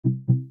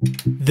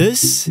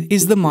This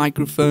is the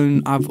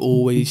microphone I've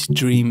always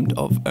dreamed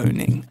of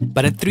owning,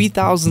 but at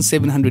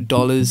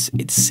 $3,700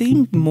 it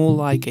seemed more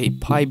like a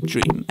pipe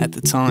dream at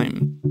the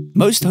time.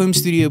 Most home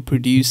studio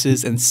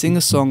producers and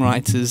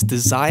singer-songwriters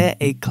desire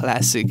a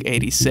classic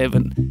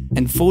 87,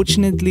 and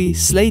fortunately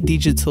Slate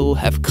Digital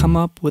have come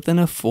up with an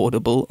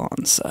affordable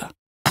answer.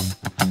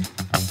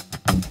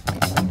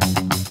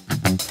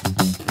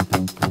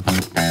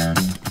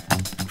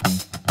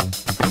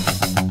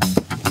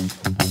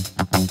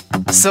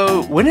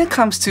 So when it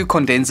comes to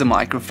condenser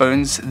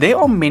microphones, there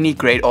are many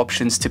great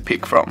options to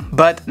pick from,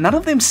 but none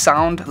of them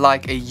sound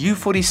like a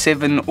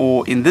U47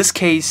 or in this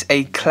case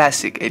a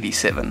classic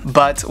 87.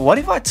 But what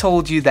if I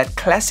told you that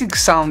classic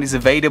sound is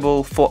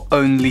available for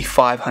only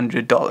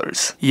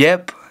 $500?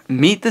 Yep,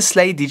 meet the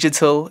Slate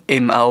Digital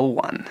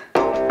ML-1.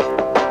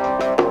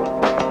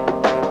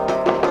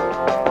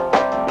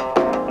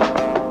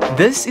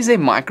 This is a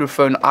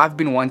microphone I've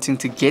been wanting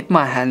to get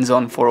my hands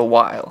on for a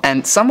while,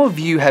 and some of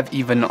you have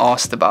even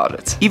asked about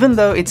it. Even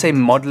though it's a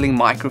modeling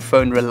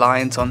microphone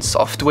reliant on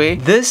software,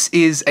 this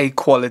is a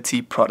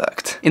quality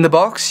product. In the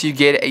box, you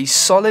get a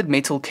solid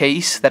metal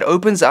case that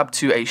opens up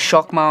to a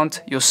shock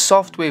mount, your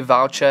software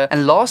voucher,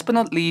 and last but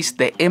not least,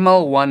 the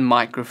ML-1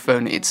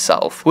 microphone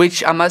itself,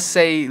 which I must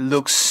say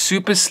looks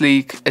super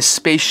sleek,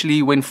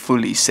 especially when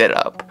fully set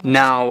up.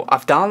 Now,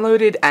 I've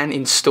downloaded and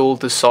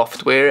installed the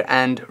software,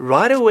 and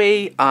right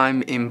away, I'm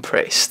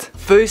impressed.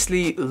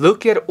 Firstly,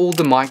 look at all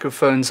the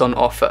microphones on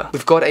offer.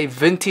 We've got a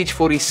vintage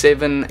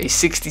 47, a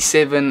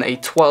 67, a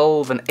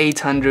 12, an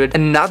 800,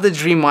 another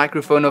dream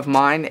microphone of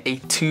mine, a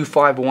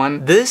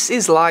 251. This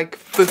is like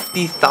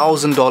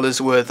 $50,000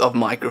 worth of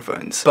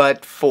microphones,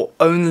 but for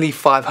only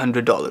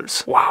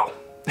 $500. Wow.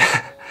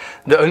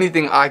 The only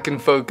thing I can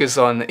focus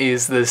on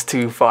is this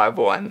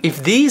 251.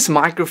 If these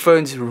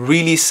microphones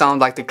really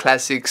sound like the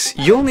classics,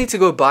 you'll need to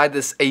go buy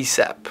this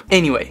ASAP.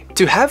 Anyway,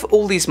 to have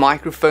all these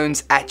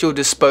microphones at your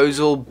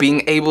disposal,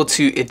 being able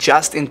to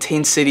adjust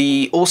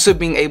intensity, also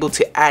being able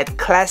to add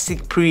classic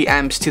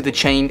preamps to the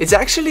chain, it's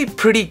actually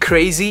pretty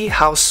crazy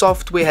how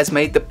software has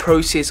made the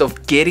process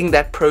of getting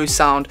that pro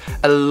sound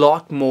a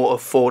lot more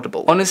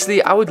affordable.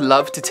 Honestly, I would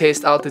love to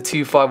test out the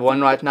 251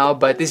 right now,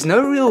 but there's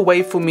no real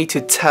way for me to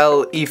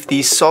tell if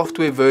these software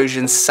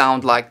versions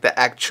sound like the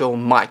actual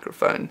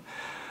microphone.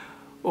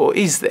 Or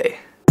is there?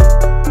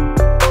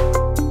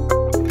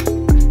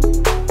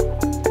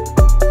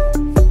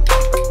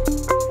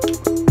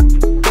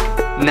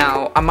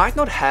 Now, I might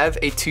not have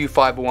a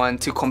 251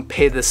 to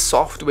compare the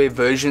software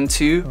version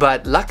to,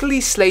 but luckily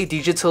Slate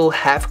Digital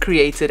have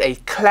created a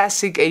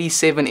classic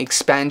 87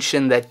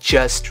 expansion that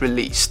just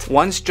released.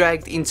 Once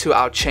dragged into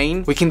our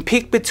chain, we can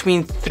pick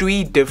between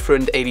 3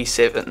 different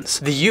 87s.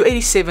 The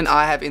U87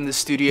 I have in the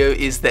studio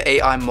is the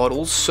AI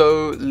model,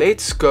 so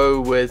let's go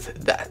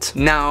with that.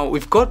 Now,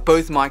 we've got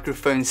both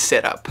microphones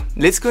set up.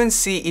 Let's go and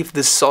see if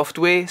the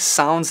software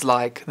sounds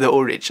like the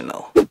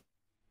original.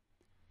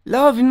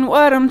 Loving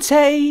what I'm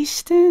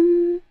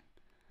tasting,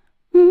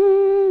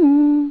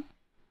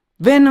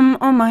 venom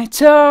on my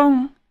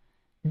tongue,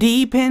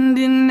 deep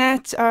ending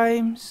at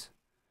times,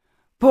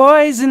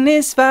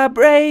 poisonous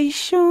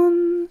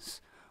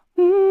vibrations,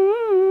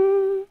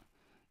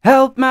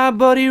 help my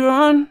body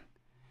run,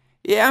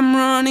 yeah I'm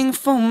running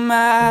for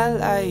my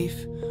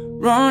life,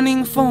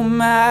 running for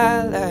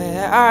my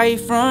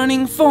life,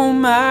 running for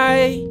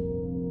my...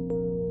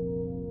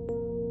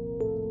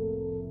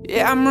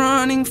 Yeah, I'm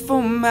running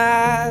for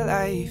my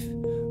life,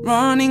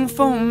 running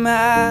for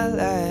my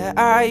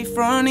life,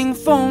 running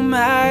for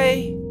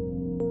my...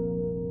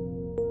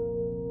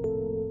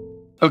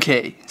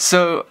 Okay,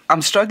 so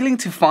I'm struggling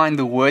to find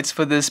the words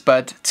for this,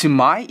 but to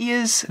my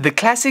ears, the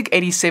classic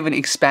 87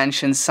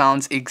 expansion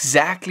sounds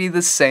exactly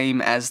the same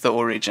as the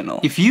original.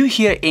 If you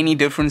hear any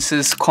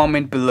differences,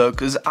 comment below,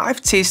 because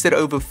I've tested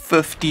over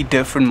 50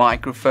 different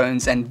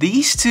microphones, and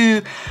these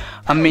two,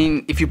 I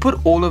mean, if you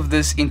put all of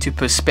this into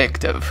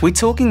perspective, we're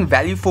talking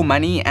value for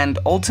money and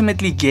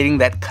ultimately getting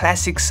that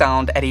classic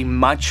sound at a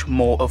much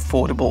more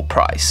affordable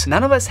price.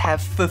 None of us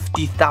have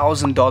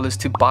 $50,000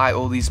 to buy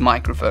all these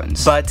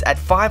microphones, but at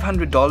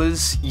 $500,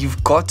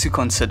 you've got to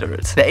consider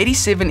it. The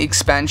 87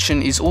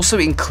 expansion is also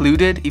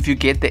included if you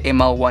get the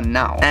ML-1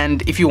 now,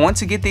 and if you want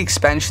to get the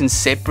expansion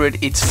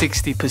separate, it's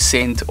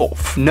 60%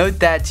 off. Note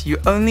that you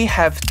only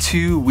have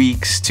 2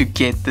 weeks to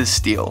get this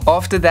deal.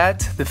 After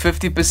that, the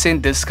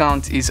 50%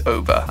 discount is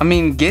over. I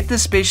mean, get the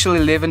special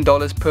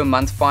 $11 per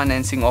month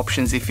financing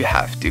options if you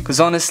have to, because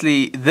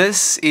honestly,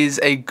 this is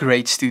a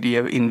great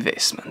studio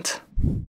investment.